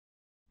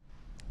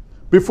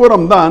Before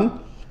Ramadan,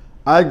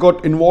 I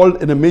got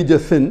involved in a major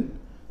sin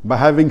by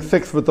having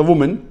sex with a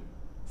woman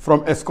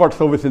from escort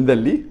service in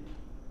Delhi.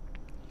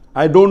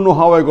 I don't know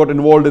how I got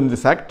involved in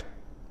this act.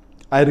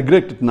 I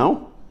regret it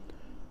now.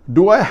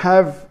 Do I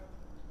have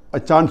a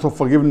chance of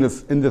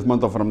forgiveness in this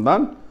month of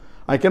Ramadan?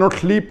 I cannot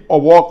sleep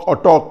or walk or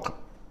talk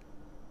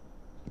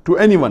to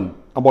anyone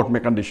about my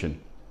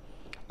condition.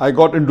 I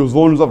got into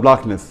zones of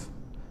darkness.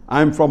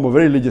 I am from a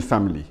very religious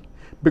family.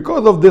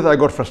 Because of this, I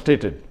got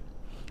frustrated.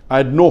 I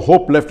had no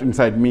hope left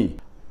inside me.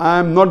 I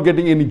am not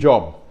getting any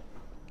job.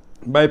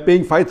 By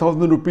paying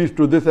 5,000 rupees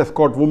to this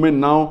escort woman,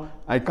 now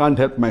I can't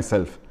help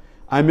myself.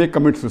 I may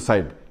commit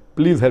suicide.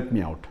 Please help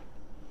me out.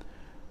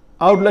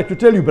 I would like to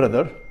tell you,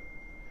 brother,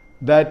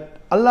 that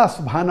Allah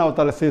subhanahu wa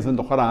ta'ala says in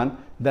the Quran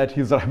that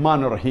He is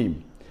Rahman or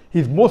Rahim. He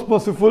is most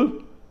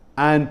merciful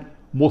and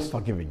most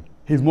forgiving.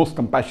 He is most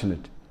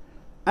compassionate.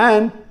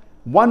 And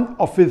one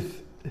of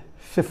His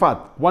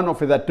sifat, one of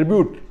His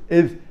attributes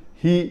is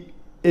He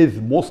is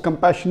most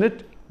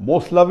compassionate,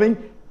 most loving,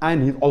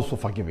 and He is also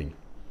forgiving.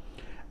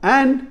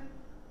 And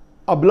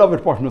our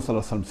beloved Prophet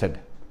ﷺ said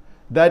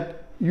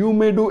that you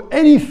may do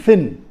any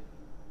sin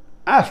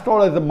as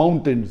tall as the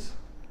mountains,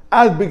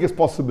 as big as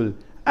possible,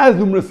 as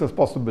numerous as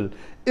possible.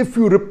 If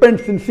you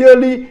repent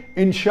sincerely,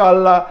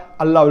 inshallah,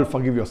 Allah will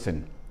forgive your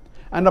sin.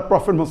 And the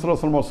Prophet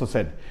ﷺ also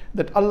said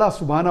that Allah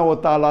subhanahu wa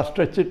ta'ala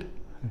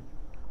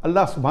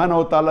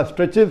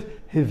stretches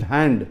His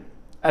hand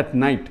at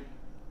night,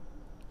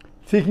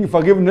 seeking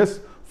forgiveness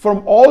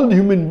from all the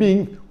human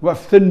beings who have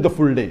sinned the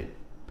full day.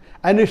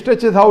 And He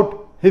stretches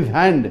out His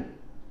hand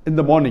in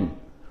the morning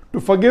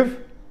to forgive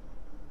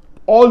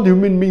all the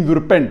human beings who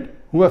repent,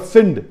 who have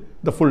sinned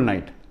the full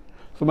night.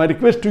 So my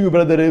request to you,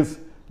 brother, is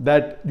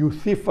that you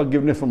seek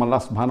forgiveness from Allah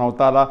subhanahu wa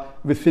ta'ala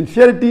with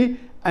sincerity,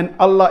 and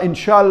Allah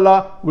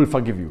inshallah will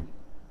forgive you.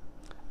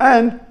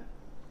 And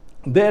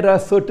there are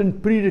certain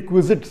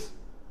prerequisites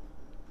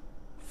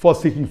for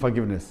seeking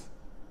forgiveness,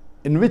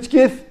 in which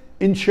case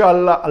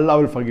inshallah Allah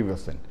will forgive your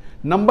sin.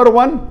 Number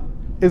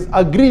one is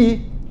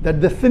agree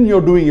that the sin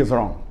you're doing is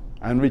wrong,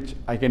 and which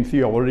I can see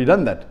you have already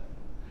done that.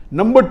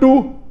 Number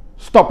two,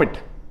 stop it.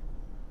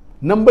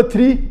 Number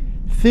three,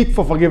 seek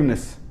for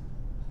forgiveness.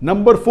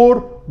 Number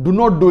four, do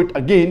not do it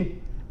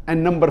again.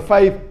 And number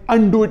five,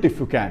 undo it if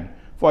you can.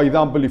 For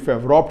example, if you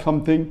have robbed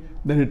something,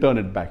 then return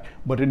it back.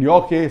 But in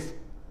your case,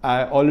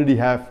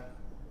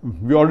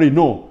 we already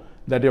know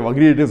that you have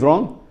agreed it is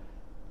wrong,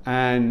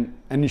 and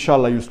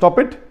inshallah you stop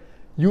it.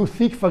 You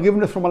seek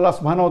forgiveness from Allah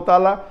subhanahu wa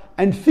ta'ala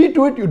and see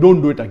to it you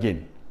don't do it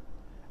again.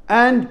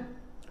 And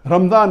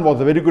Ramadan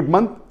was a very good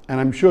month, and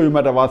I'm sure you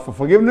might have asked for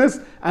forgiveness.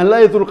 And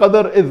Laylatul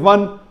Qadr is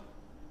one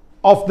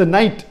of the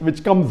night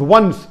which comes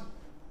once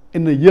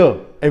in a year,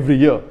 every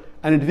year,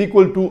 and it is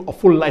equal to a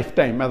full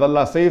lifetime. As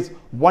Allah says,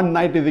 one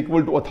night is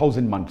equal to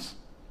 1,000 months.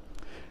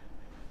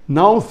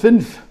 Now,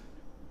 since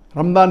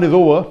Ramadan is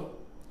over,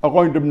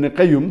 according to Ibn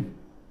Qayyim,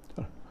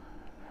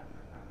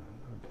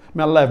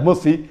 may Allah have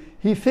mercy,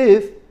 he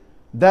says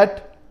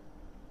that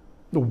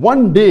the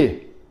one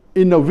day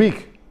in a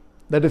week,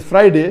 that is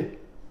Friday,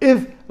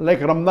 is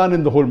like Ramadan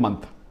in the whole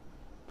month.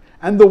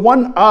 And the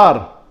 1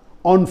 hour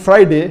on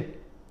Friday,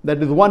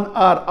 that is 1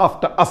 hour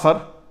after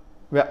Asr,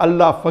 where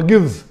Allah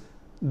forgives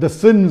the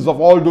sins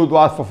of all those who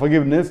ask for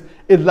forgiveness,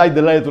 is like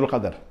the Laylatul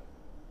Qadr.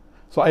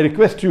 So I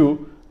request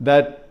you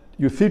that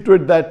you see to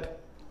it that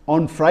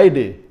on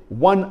Friday,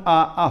 1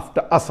 hour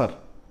after Asr,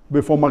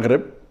 before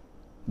Maghrib,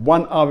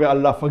 1 hour where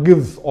Allah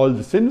forgives all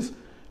the sins,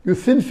 you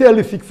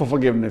sincerely seek for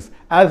forgiveness,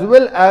 as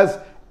well as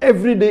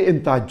every day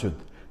in Tahajjud.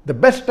 The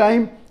best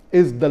time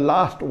is the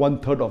last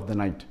 1/3 of the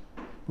night,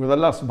 because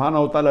Allah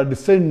subhanahu wa ta'ala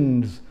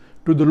descends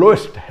to the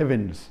lowest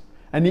heavens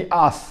and He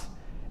asks,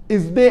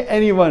 is there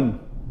anyone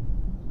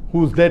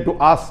who's there to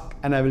ask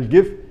and I will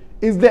give?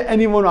 Is there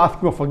anyone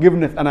asking for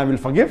forgiveness and I will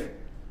forgive?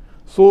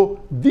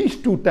 So these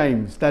two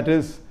times, that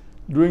is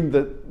during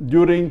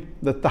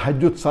the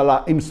Tahajjud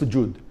Salah in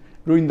Sujood,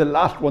 during the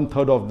last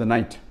 1/3 of the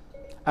night,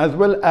 as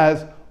well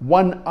as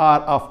 1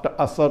 hour after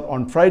Asr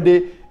on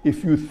Friday,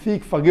 if you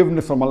seek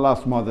forgiveness from Allah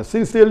subhanahu wa ta'ala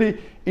sincerely,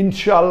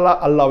 inshallah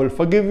Allah will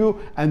forgive you.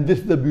 And this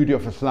is the beauty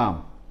of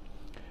Islam.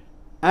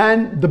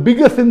 And the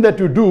biggest sin that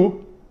you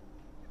do,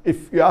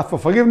 if you ask for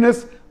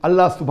forgiveness,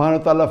 Allah subhanahu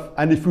wa ta'ala,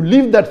 and if you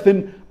leave that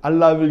sin,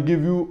 Allah will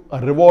give you a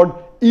reward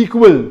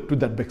equal to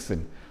that big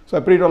sin. So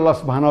I pray to Allah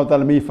subhanahu wa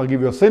ta'ala, may He forgive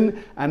your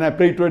sin, and I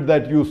pray to it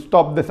that you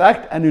stop this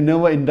act and you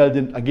never indulge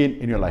in it again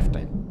in your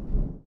lifetime.